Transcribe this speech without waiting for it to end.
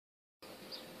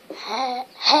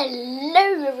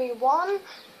Hello everyone,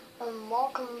 and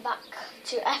welcome back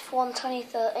to F1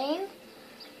 2013.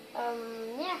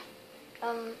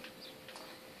 No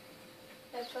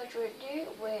further ado,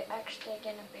 we're actually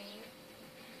going to be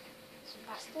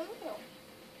Sebastian Wheel.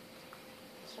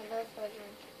 So no further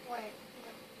ado, wait,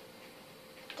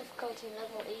 difficulty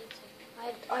level easy.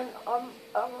 I'm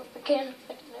a beginner,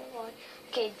 I don't know why.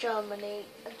 Okay, Germany.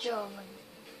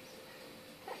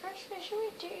 Actually, should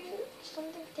we do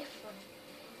something different?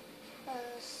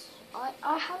 Because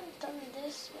I haven't done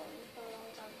this one for a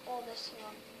long time, or this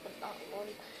one, but that one.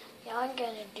 Yeah, I'm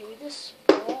going to do the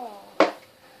Spa.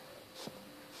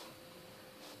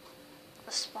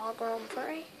 The Spa Grand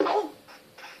Prix.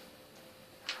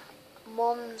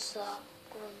 Monza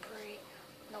Grand Prix,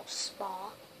 not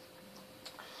Spa.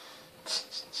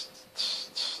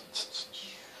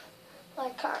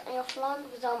 I'm currently offline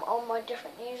because I'm on my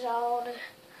different news. I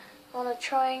want to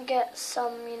try and get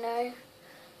some, new,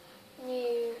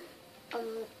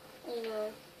 the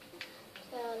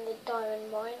diamond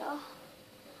miner.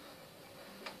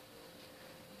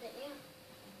 But yeah,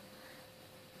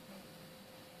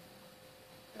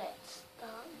 let's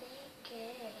start the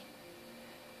game.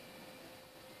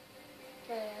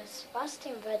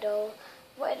 Sebastian Vettel.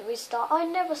 Where do we start? I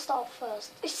never start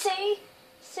first. See,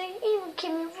 even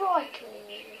Kimi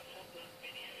Räikkönen.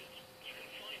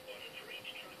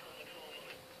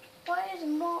 Why is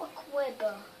Mark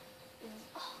Webber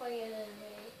higher than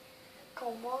me? Come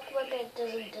on, Mark Webber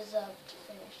doesn't deserve to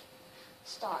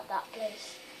start that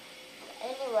place. But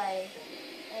anyway,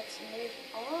 let's move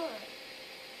on.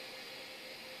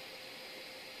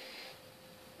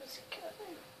 Let's go.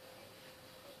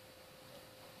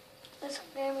 This is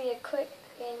going to be a quick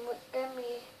game. We're going to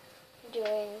be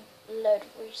doing a load of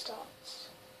restarts.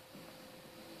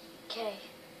 Okay.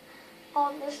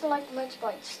 Oh, this is like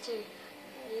motorbikes too.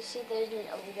 You see those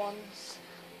little ones.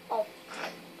 Oh,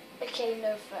 okay,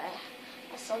 no fair.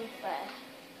 That's unfair.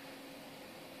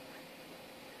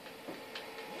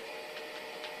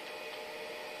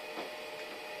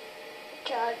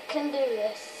 Okay, I can do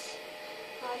this.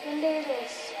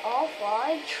 Off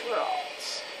I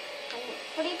trot. And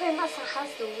Felipe Massa has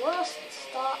the worst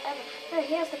start ever. No,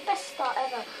 he has the best start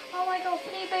ever. Oh my god,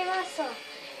 Felipe Massa.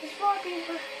 He's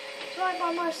right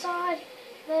by my side.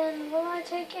 Then will I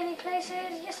take any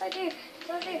places? Yes, I do.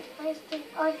 I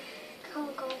come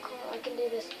on, I can do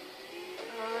this.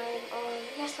 I'm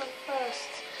first.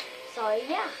 So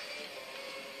yeah.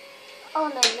 Oh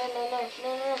no.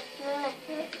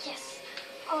 Yes.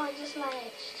 Oh, I just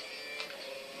managed.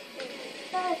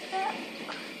 Oh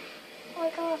my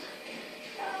god.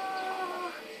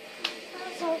 Oh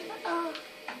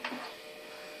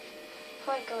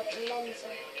my god, Alonso.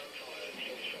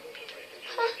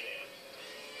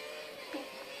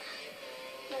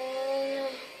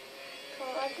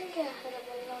 I can get ahead of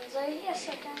Alonso. Yes, I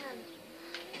can.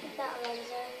 Get that,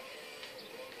 Alonso.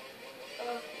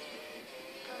 No,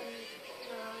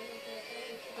 I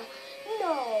didn't get that.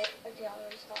 No! Okay, I'll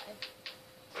restart him.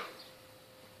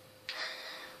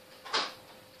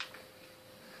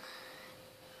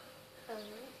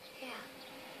 Yeah.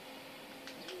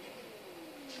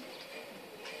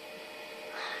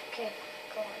 Okay,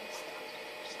 go on,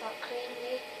 start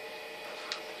cleanly.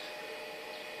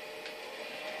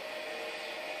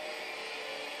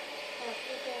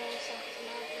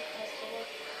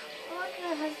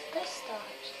 Räikkönen has the best start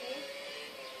actually.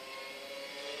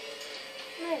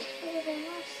 No, Felipe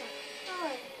Massa. No,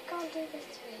 you can't do this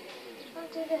to me. You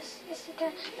can't do this. Yes, you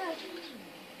can. No.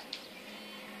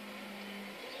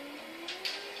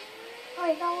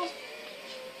 Wait, that was.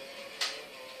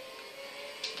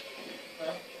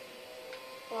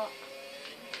 What?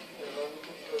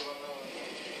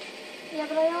 Yeah,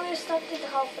 but I only started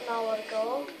half an hour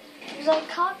ago. It was like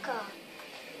caca.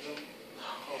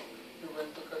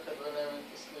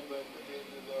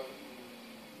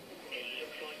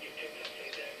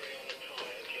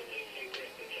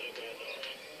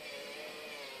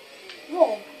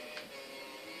 Whoa.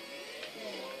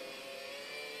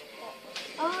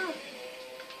 Ah.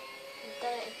 I've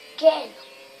done it again.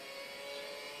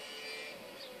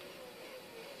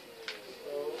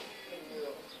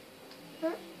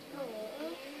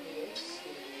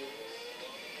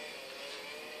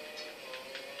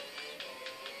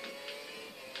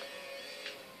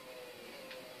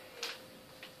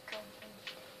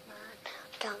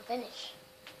 Can't finish.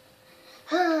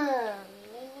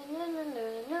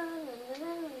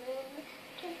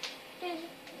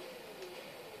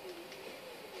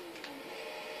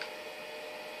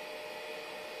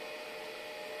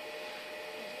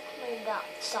 Move that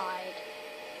side.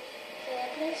 So yeah,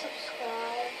 please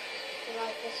subscribe if you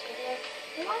like this video.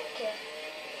 like it.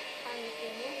 And if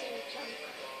you're new to the channel,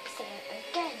 say it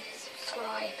again,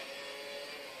 subscribe.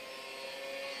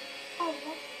 Oh,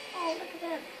 oh, look at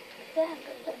them. Them,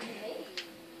 but look at me.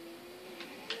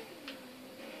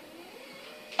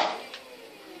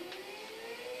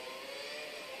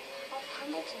 Of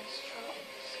Hamilton's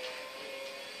trucks.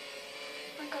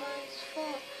 My God, it's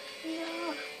full.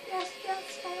 No, yes,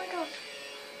 yes, oh my God.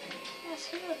 Yes,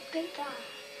 he would beat that.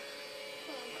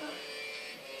 Oh my God.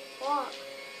 What?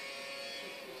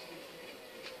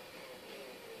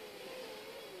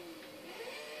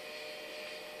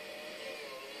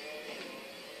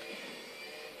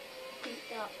 Beat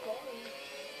that boy.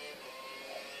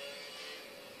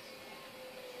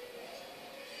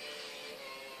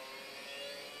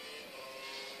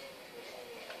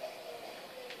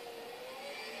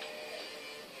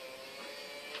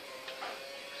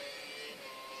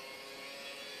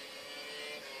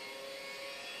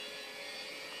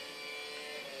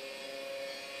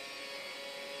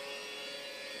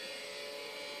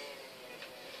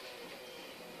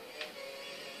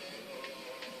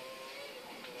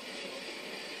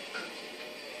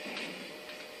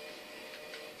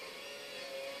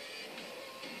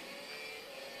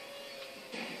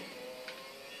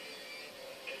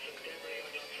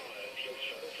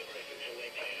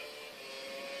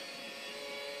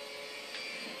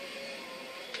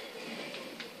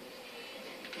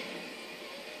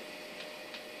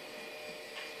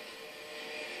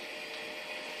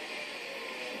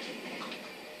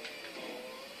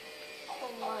 Oh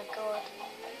my God.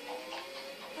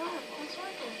 No, that's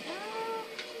working. No.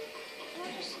 No,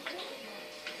 just doing that.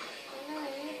 No.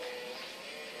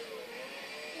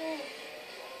 No.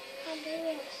 Can't do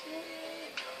this. No.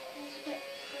 It's a bit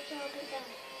fragile, a bit down.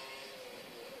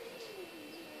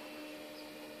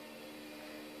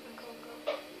 Go.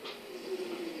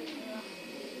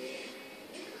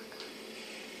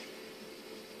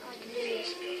 I can do this.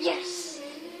 Yes!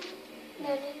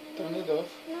 No. Turn it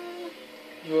off. No.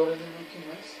 You already making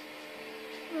mess?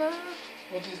 No.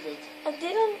 What is that? I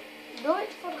didn't do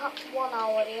it for 1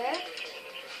 hour yet.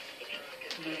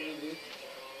 No, you did.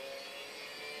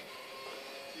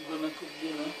 You're gonna cook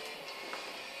dinner?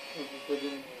 Okay,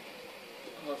 within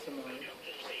half an hour.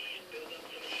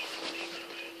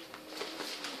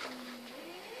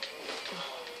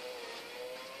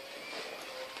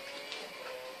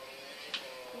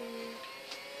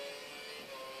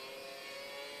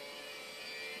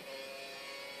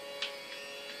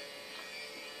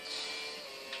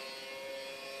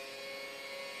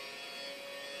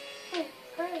 Hey,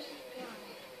 hers is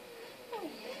behind. Oh yeah.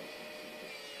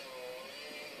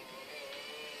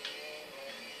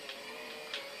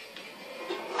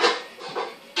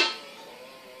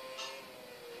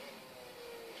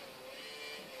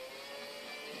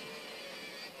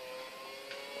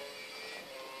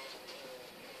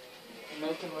 And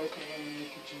I can wake up in the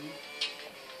kitchen.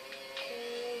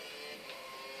 Okay.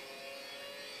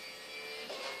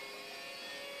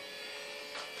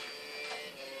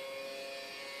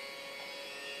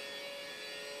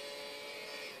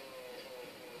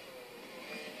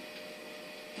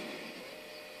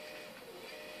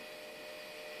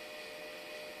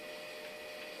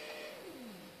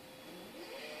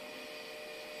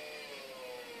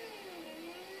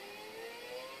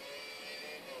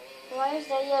 Why is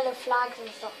there yellow flags and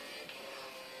stuff?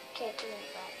 Okay, do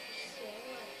that.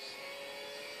 Serious.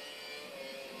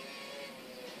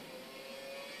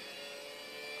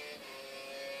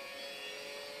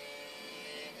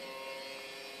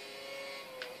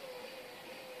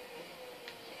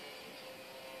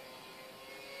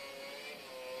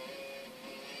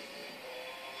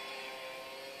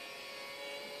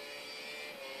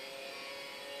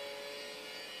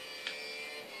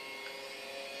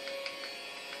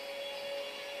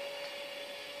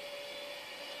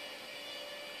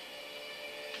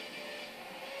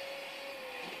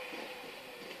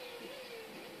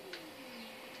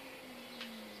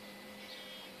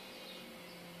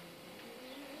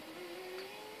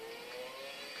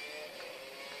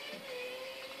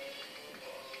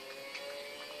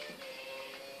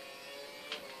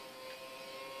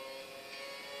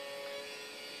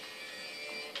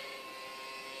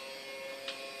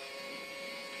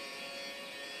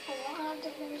 The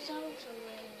results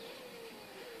already.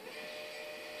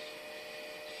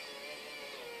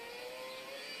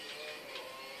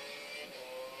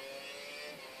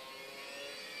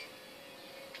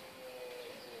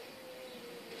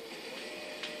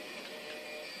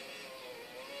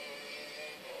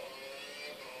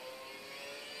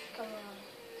 Come on.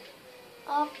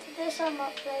 After this, I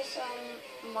might play some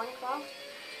Minecraft.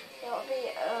 It'll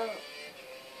be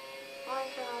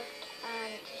Minecraft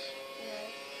and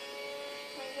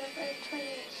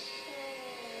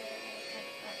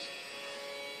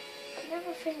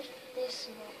never finished this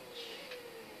much.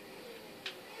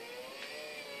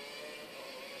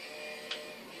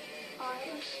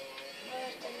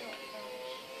 Whereas they not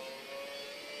finish.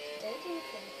 They do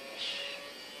finish.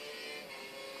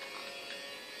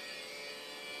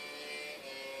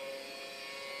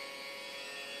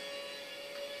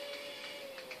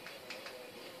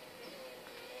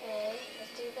 Okay,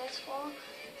 let's do this for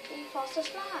the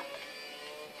fastest lap.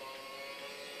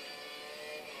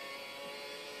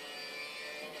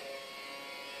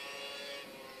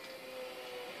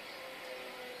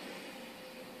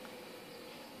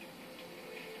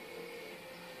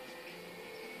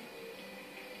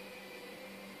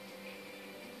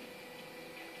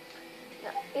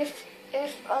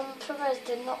 If Perez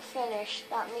did not finish,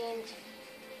 that means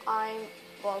I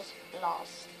was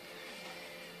last.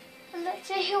 And let's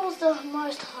say he was the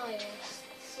most highest.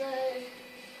 So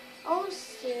I was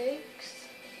 6th,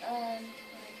 and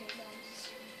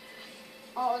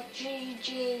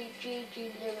GG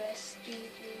Lewis,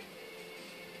 GG.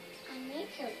 And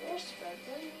Nico Rosberg,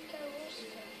 where's Nico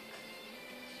Rosberg?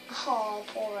 Oh,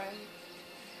 poor him.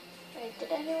 Wait,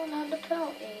 did anyone have the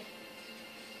penalty?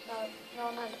 No, no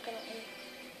one had a penalty.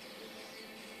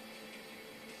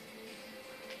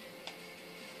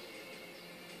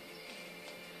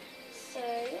 So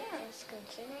yeah, let's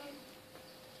continue.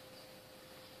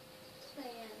 So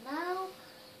yeah, now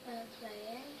we're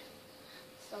playing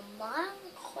some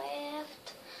Minecraft.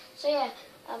 So yeah,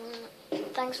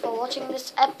 thanks for watching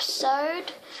this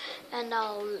episode, and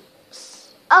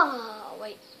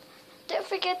wait, don't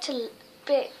forget to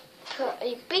put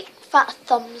a big fat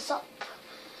thumbs up.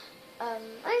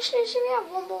 Actually, should we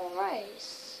have one more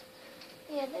race?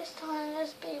 Yeah, this time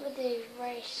let's be with the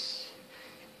race.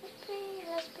 Let's be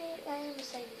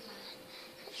Mercedes man.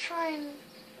 Let's try and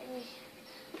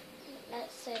let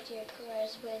Sergio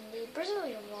Perez win the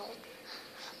Brazilian World.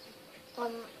 I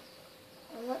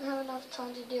won't have enough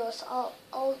time to do it, so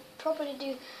I'll probably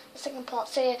do the second part.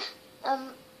 So yeah,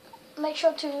 make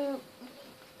sure to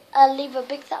leave a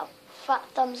big fat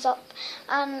thumbs up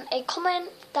and a comment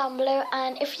down below,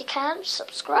 and if you can,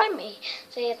 subscribe me.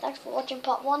 So yeah, thanks for watching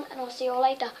part 1, and I'll see you all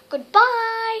later.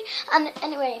 Goodbye. And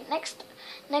anyway, next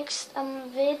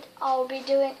vid I'll be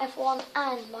doing F1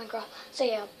 and Minecraft. So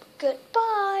yeah,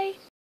 goodbye.